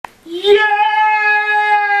Yeah!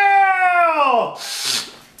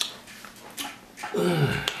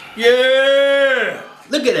 Yeah!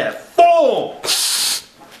 Look at that form!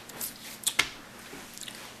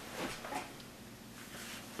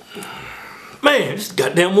 Man, this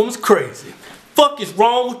goddamn woman's crazy. Fuck is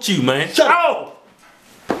wrong with you, man? Shut up!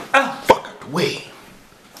 Ah, fuck out the way.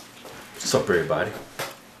 What's up, everybody?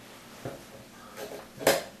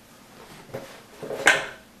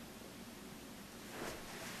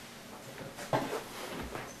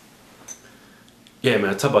 Yeah,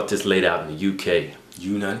 man, I talk about this laid out in the UK,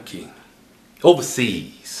 United Kingdom.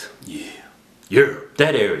 Overseas, yeah. Europe,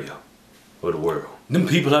 that area of the world. Them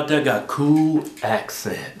people out there got cool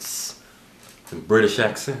accents. Them British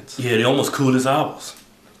accents. Yeah, they almost cool as ours.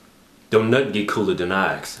 Don't nothing get cooler than our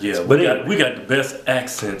accents. Yeah, but we got the best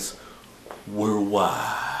accents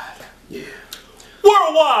worldwide. Yeah.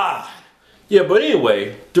 Worldwide! Yeah, but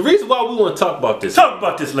anyway, the reason why we want to talk about this. Talk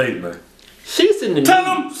about this lady, man. She's in the Tell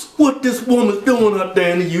them what this woman's doing out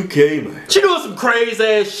there in the UK, man. She doing some crazy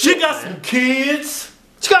ass shit. She got some kids.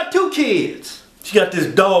 She got 2 kids. She got this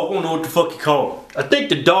dog, I don't know what the fuck you call him. I think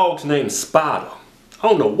the dog's named Spider. I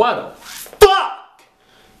don't know why the fuck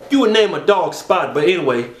you would name a dog Spider, but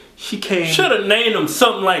anyway, she came. Should have named him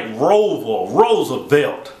something like Rover or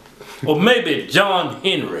Roosevelt. Or maybe John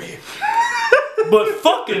Henry. But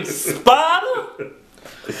fucking Spider?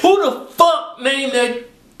 Who the fuck named that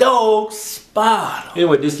dog Spider?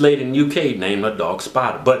 Anyway, this lady in the UK named her dog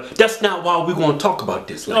Spider, but that's not why we're going to talk about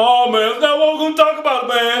this lady. Oh man, that's not what we're going to talk about,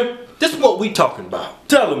 man. This is what we talking about.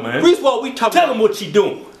 Tell her, man. This is what we talking Tell about. him what she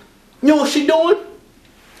doing. You know what she doing?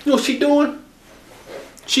 You know what she doing?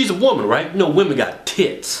 She's a woman, right? You know women got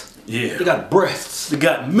tits. Yeah. They got breasts. They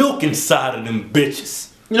got milk inside of them bitches.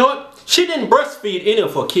 You know what? She didn't breastfeed any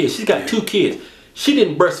of her kids. She's got 2 kids. She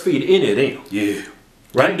didn't breastfeed any of them. Yeah.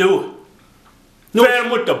 Right? Didn't do it. No, Fed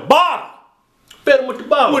them with the bottle. Fed them with the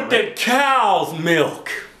bottle. With that cow's milk.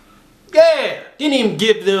 Yeah. Didn't even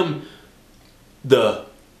give them the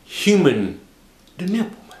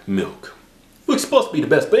nipple milk. Which is supposed to be the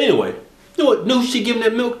best. But anyway, you know what new she giving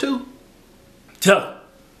that milk to? Tell her.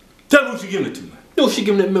 Tell her who she giving it to, man. You know what she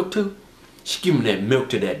giving that milk to? She giving that milk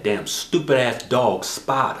to that damn stupid ass dog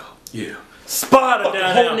Spider. Yeah. Spider Fucking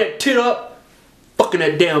down holding there. that tit up. Fucking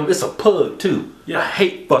that damn, it's a pug too. Yeah. I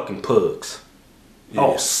hate fucking pugs. Yeah.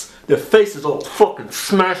 Oh, their faces all fucking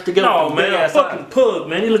smashed together. No, with man, big a ass fucking eyes. pug,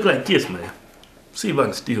 man. He look like this, man. See if I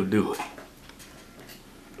can still do it.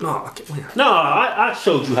 No, I can't. No, I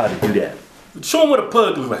showed you how to do that. Show him what a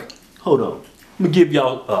pug look like. Hold on. Let me give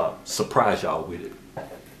y'all, surprise y'all with it.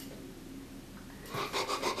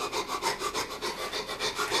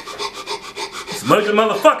 Some ugly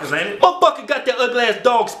motherfuckers, ain't it? Motherfucker got that ugly ass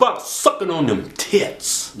dog Spider sucking on them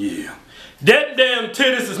tits. Yeah. That damn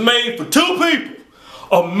titties is made for 2 people.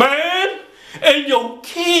 A man and your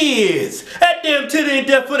kids. That damn titty ain't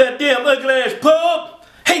there for that damn ugly ass pug.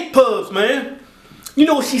 Hate pugs, man. You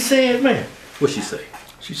know what she said, man? What she say?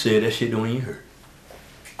 She said that shit don't even hurt.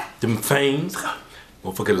 Them fangs,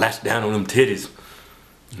 motherfucker latched down on them titties.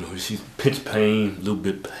 You know, she pinch pain, a little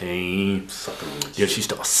bit pain. Sucking on them. Yeah, she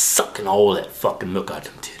started sucking all that fucking milk out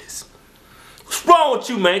them titties. What's wrong with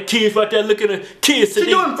you, man? Kids right there looking at kids. She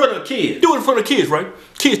do it in front of kids. Do it in front of kids, right?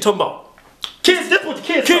 Kids talking about. Kids, that's what the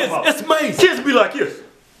kids talking about. It's amazing. Kids be like this.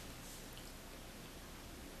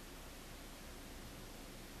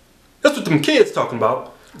 That's what them kids talking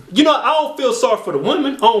about. You know, I don't feel sorry for the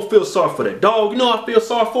women. I don't feel sorry for that dog. You know what I feel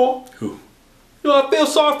sorry for? Who? You know what I feel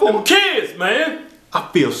sorry for? Them kids, man. I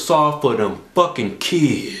feel sorry for them fucking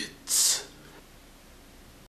kids.